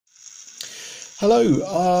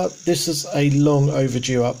Hello, this is a long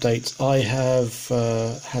overdue update. I have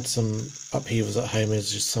had some upheavals at home,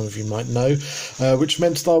 as some of you might know, which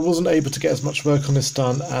meant that I wasn't able to get as much work on this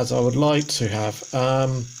done as I would like to have.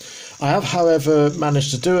 I have, however, managed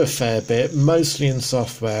to do a fair bit, mostly in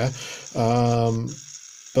software,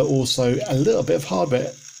 but also a little bit of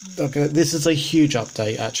hardware. Okay, this is a huge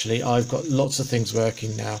update, actually. I've got lots of things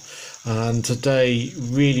working now. And today,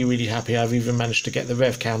 really happy. I've even managed to get the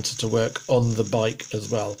rev counter to work on the bike as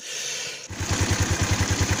well.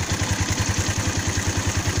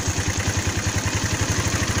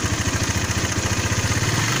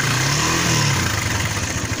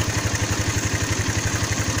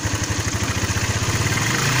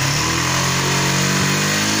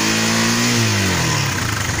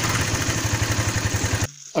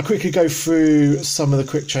 I'll quickly go through some of the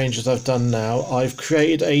quick changes I've done now. I've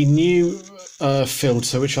created a new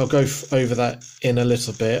filter, which I'll go over that in a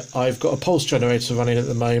little bit. I've got a pulse generator running at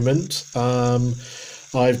the moment.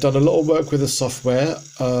 I've done a lot of work with the software.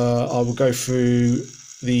 I will go through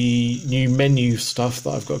the new menu stuff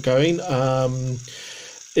that I've got going.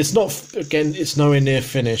 It's not, again, it's nowhere near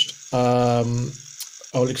finished.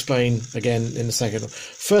 I'll explain again in a second.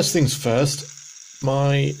 First things first,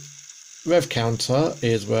 my rev counter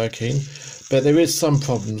is working, but there is some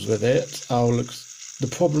problems with it. The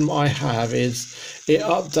problem I have is it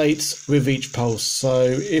updates with each pulse. So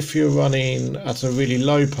if you're running at a really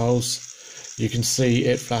low pulse, you can see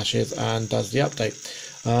it flashes and does the update.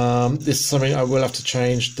 This is something I will have to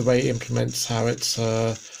change, the way it implements how it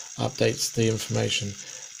updates the information,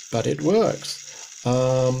 but it works.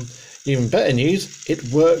 Even better news, it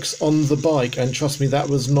works on the bike, and trust me, that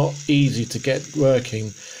was not easy to get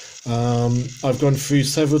working. I've gone through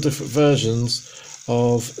several different versions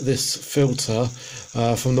of this filter,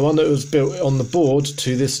 from the one that was built on the board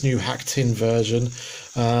to this new hacked in version.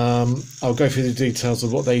 I'll go through the details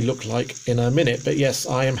of what they look like in a minute, but yes,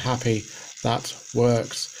 I am happy that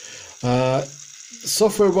works.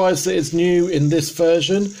 Software wise, that is new in this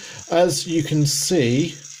version. As you can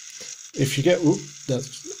see, if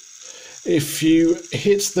you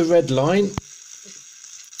hit the red line,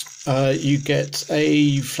 you get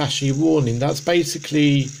a flashy warning. That's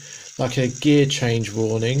basically like a gear change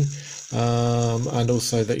warning, and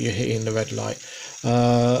also that you're hitting the red light.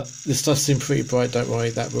 This does seem pretty bright, don't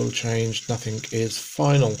worry, that will change, nothing is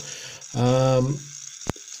final.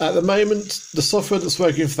 At the moment, the software that's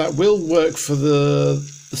working for that will work for the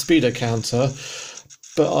Speedo counter,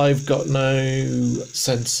 but I've got no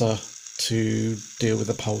sensor to deal with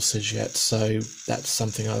the pulses yet, so that's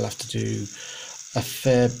something I'll have to do a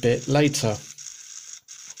fair bit later.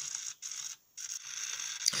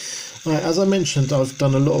 Right, as I mentioned, I've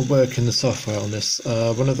done a lot of work in the software on this.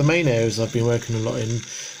 One of the main areas I've been working a lot in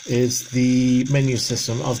is the menu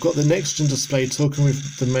system. I've got the Nextion display talking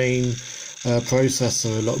with the main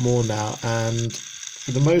processor a lot more now, and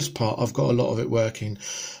for the most part I've got a lot of it working.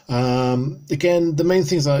 Again, the main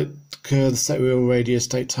things like the set wheel radius,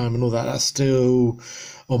 date time and all that, that's still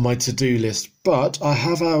on my to-do list, but I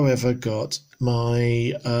have, however, got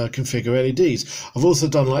my configure LEDs. I've also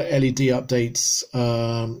done like LED updates,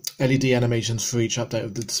 LED animations for each update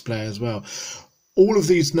of the display as well. All of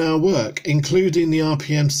these now work, including the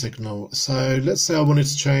RPM signal. So let's say I wanted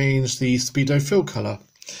to change the Speedo fill color.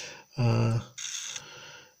 It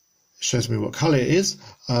shows me what color it is,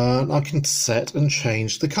 and I can set and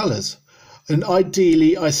change the colors. And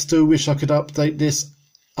ideally, I still wish I could update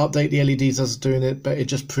the LEDs as doing it, but it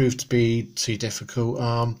just proved to be too difficult.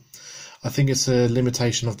 I think it's a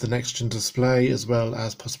limitation of the Nextion display, as well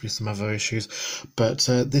as possibly some other issues, but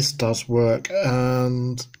this does work,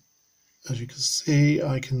 and as you can see,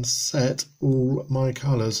 I can set all my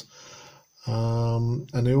colors, and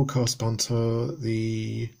they all correspond to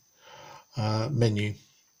the menu.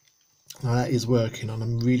 Now that is working, and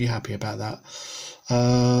I'm really happy about that.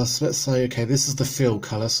 So let's say, okay, this is the fill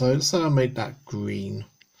color, so let's say I made that green.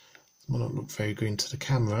 It might not look very green to the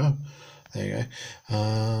camera. There you go.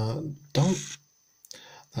 Done.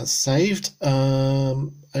 That's saved.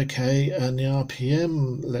 Okay, and the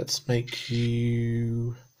RPM, let's make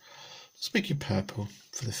you purple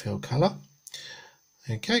for the fill color.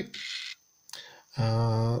 Okay.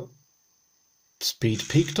 Speed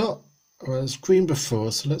peak dot was green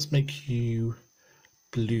before, so let's make you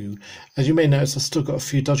blue. As you may notice, I've still got a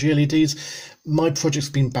few dodgy LEDs. My project's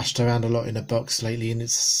been bashed around a lot in a box lately, and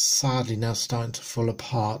it's sadly now starting to fall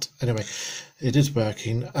apart. Anyway, it is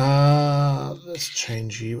working. Let's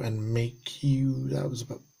change you and make you, that was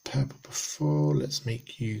about purple before, let's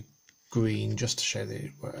make you green just to show that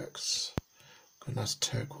it works. Got a nice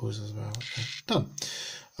turquoise as well. Okay, done.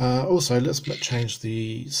 Also, let's change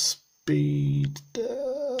the speed.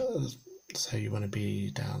 So you want to be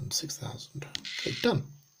down 6,000. Okay, done.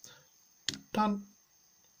 Done.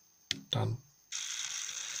 Done.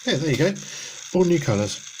 Yeah, there you go. All new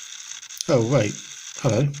colours. Oh, wait.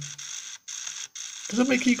 Hello. Does it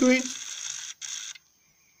make you green?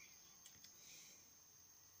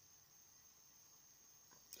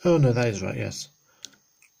 Oh, no, that is right, yes.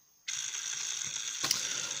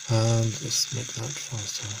 And let's make that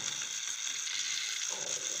faster.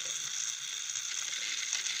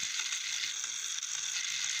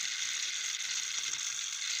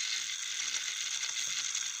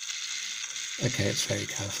 Okay, it's very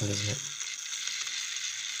colourful, isn't it?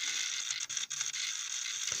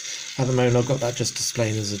 At the moment, I've got that just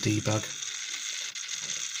displaying as a debug.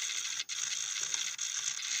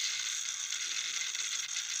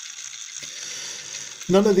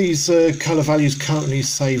 None of these colour values currently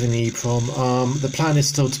save in EEPROM. The plan is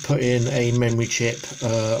still to put in a memory chip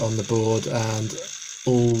on the board, and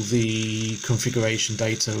all the configuration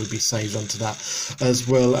data would be saved onto that, as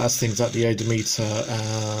well as things like the odometer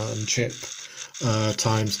and chip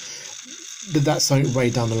times. But that's something way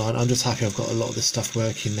down the line. I'm just happy I've got a lot of this stuff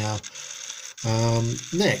working now.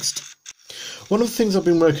 Next, one of the things I've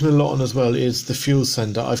been working a lot on as well is the fuel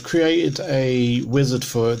sender. I've created a wizard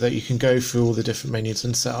for it that you can go through all the different menus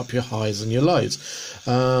and set up your highs and your lows.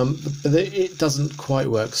 But it doesn't quite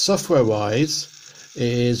work. Software-wise, it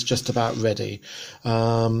is just about ready.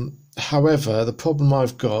 However, the problem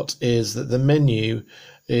I've got is that the menu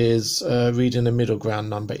is reading a middle ground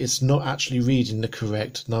number. It's not actually reading the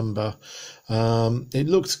correct number. It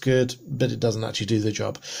looks good, but it doesn't actually do the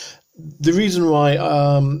job. The reason why,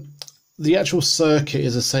 the actual circuit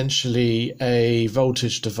is essentially a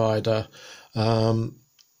voltage divider, but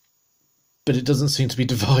it doesn't seem to be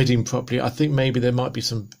dividing properly. I think maybe there might be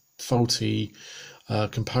some faulty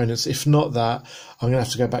components. If not that, I'm going to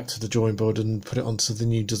have to go back to the drawing board and put it onto the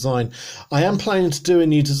new design. I am planning to do a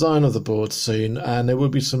new design of the board soon, and there will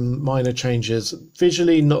be some minor changes.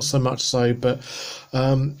 Visually, not so much so, but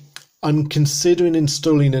I'm considering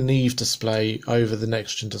installing a Neve display over the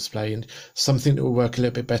Nextion display, and something that will work a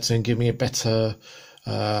little bit better and give me a better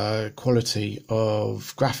quality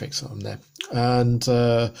of graphics on there. And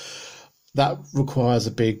that requires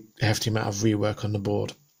a big, hefty amount of rework on the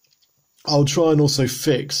board. I'll try and also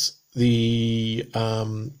fix the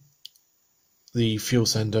fuel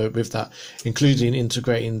sender with that, including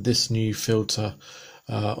integrating this new filter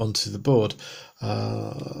onto the board.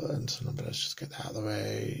 And so let's just get that out of the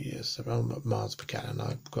way. Yes, around miles per gallon.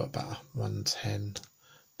 I've got about 110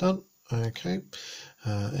 done. Okay.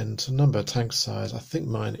 Enter number, tank size. I think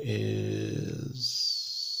mine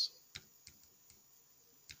is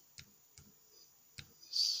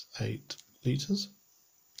 8 litres.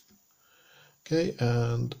 Okay,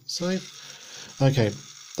 and save. Okay,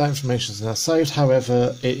 that information is now saved.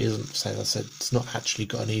 However, it isn't saved. I said it's not actually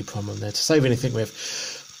got an EEPROM on there to save anything with,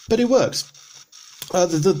 but it works.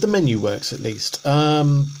 The menu works at least.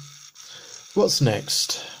 What's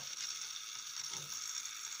next?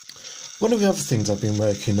 One of the other things I've been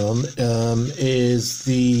working on is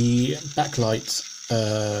the backlight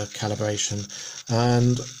calibration,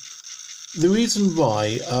 and the reason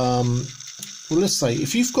why. Well, let's say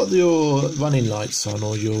if you've got your running lights on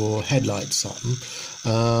or your headlights on,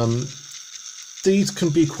 these can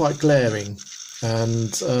be quite glaring,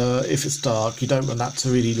 and if it's dark, you don't want that to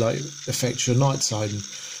really affect your nighttime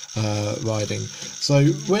riding.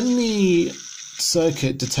 So when the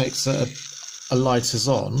circuit detects that a light is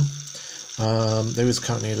on, there is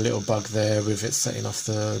currently a little bug there with it setting off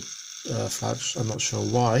the flash. I'm not sure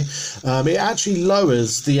why. It actually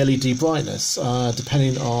lowers the LED brightness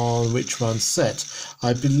depending on which one's set.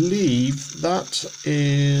 I believe that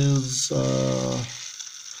is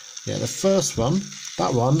yeah, the first one.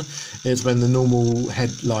 That one is when the normal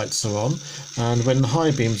headlights are on, and when the high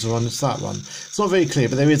beams are on, it's that one. It's not very clear,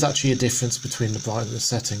 but there is actually a difference between the brightness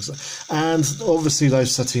settings, and obviously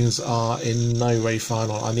those settings are in no way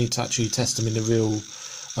final. I need to actually test them in the real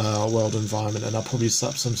world environment, and I'll probably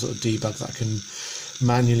set up some sort of debug that can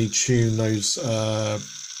manually tune those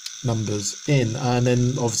numbers in, and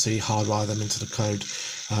then obviously hardwire them into the code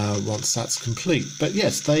once that's complete. But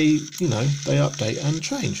yes, they update and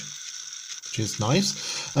change, which is nice.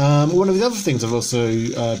 One of the other things I've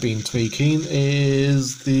also been tweaking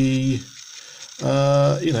is the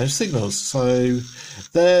signals. So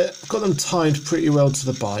I've got them timed pretty well to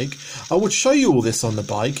the bike. I would show you all this on the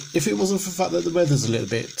bike if it wasn't for the fact that the weather's a little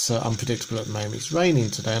bit unpredictable at the moment. It's raining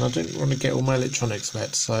today, and I don't want to get all my electronics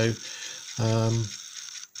wet. So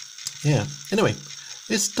yeah. Anyway,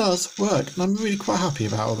 this does work, and I'm really quite happy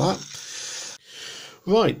about all that.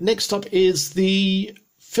 Right, next up is the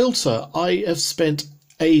filter. I have spent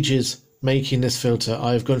ages making this filter.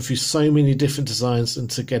 I've gone through so many different designs and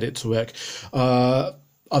to get it to work.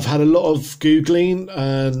 I've had a lot of Googling,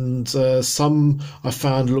 and some I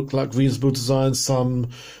found looked like reasonable designs.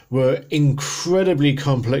 Some were incredibly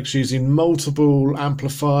complex, using multiple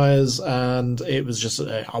amplifiers, and it was just,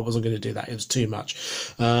 I wasn't going to do that. It was too much.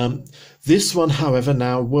 This one, however,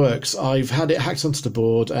 now works. I've had it hacked onto the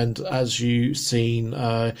board, and as you've seen,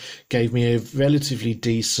 gave me a relatively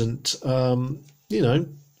decent,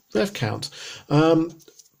 rev count.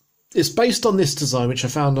 It's based on this design, which I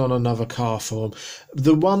found on another car forum.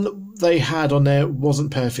 The one they had on there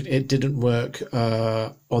wasn't perfect. It didn't work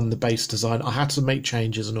on the base design. I had to make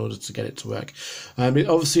changes in order to get it to work.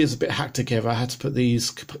 Obviously, it's a bit hacked together. I had to put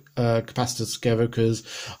these capacitors together because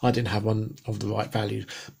I didn't have one of the right value.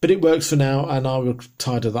 But it works for now, and I will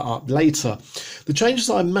tidy that up later. The changes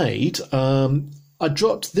I made, I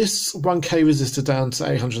dropped this 1K resistor down to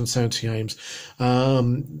 870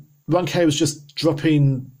 ohms. 1K was just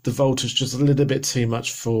dropping the voltage just a little bit too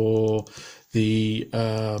much for the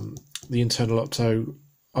internal opto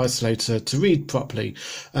isolator to read properly.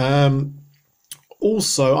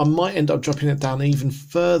 Also, I might end up dropping it down even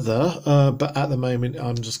further, but at the moment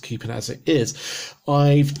I'm just keeping it as it is.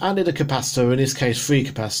 I've added a capacitor, in this case 3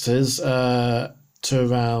 capacitors,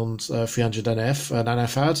 to around 300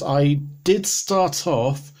 nanofarad. I did start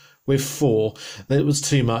off with 4. It was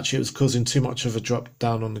too much. It was causing too much of a drop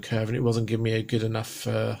down on the curve, and it wasn't giving me a good enough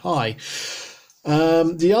high.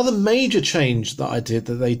 The other major change that I did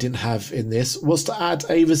that they didn't have in this was to add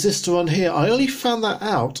a resistor on here. I only found that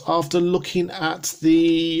out after looking at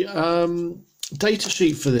the data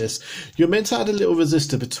sheet for this. You're meant to add a little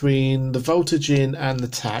resistor between the voltage in and the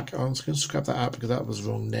tack. I'm just going to scrap that out because that was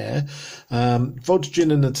wrong there. Voltage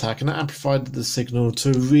in and the tack, and that amplified the signal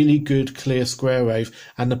to a really good clear square wave,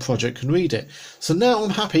 and the project can read it. So now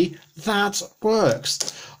I'm happy that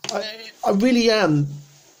works. I really am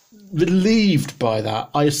relieved by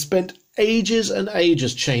that. I spent ages and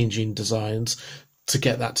ages changing designs to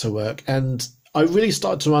get that to work, and I really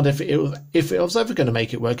started to wonder if it was ever going to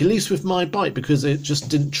make it work, at least with my bike, because it just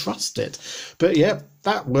didn't trust it. But yeah,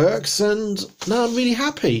 that works, and now I'm really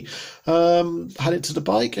happy. Had it to the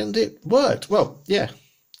bike and it worked. Well, yeah.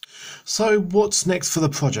 So what's next for the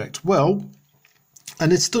project? Well,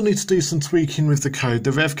 and it still needs to do some tweaking with the code.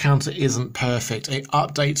 The rev counter isn't perfect. It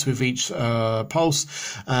updates with each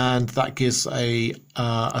pulse, and that gives a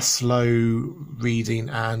slow reading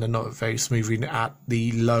and a not very smooth reading at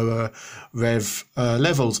the lower rev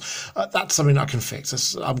levels. That's something I can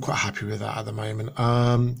fix. I'm quite happy with that at the moment.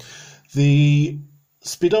 The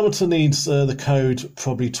speedometer needs the code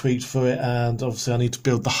probably tweaked for it, and obviously I need to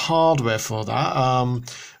build the hardware for that.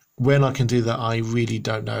 When I can do that, I really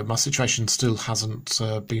don't know. My situation still hasn't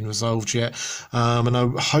been resolved yet, and I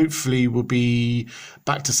hopefully will be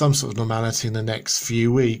back to some sort of normality in the next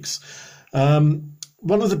few weeks.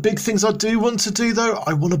 One of the big things I do want to do, though,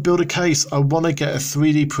 I want to build a case. I want to get a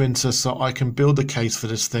 3D printer so I can build a case for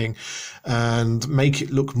this thing and make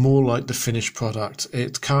it look more like the finished product.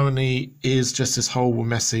 It currently is just this whole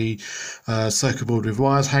messy circuit board with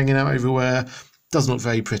wires hanging out everywhere. Doesn't look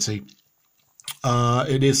very pretty.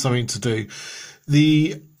 It is something to do.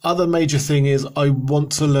 The other major thing is I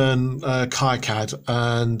want to learn KiCad,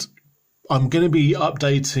 and I'm going to be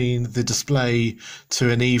updating the display to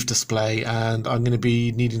an Eve display, and I'm going to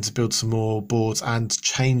be needing to build some more boards and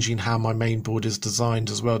changing how my main board is designed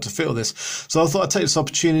as well to fit all this. So I thought I'd take this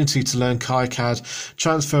opportunity to learn KiCad,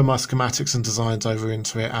 transfer my schematics and designs over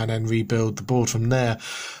into it, and then rebuild the board from there.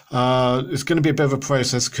 It's going to be a bit of a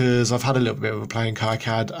process because I've had a little bit of a play in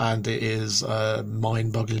KiCad, and it is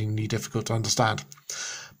mind-bogglingly difficult to understand.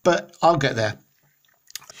 But I'll get there.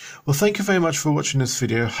 Well, thank you very much for watching this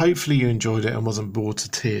video. Hopefully you enjoyed it and wasn't bored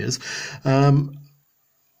to tears. I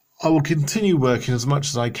will continue working as much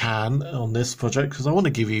as I can on this project because I want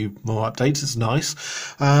to give you more updates. It's nice.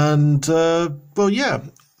 And, well, yeah,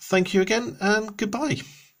 thank you again and goodbye.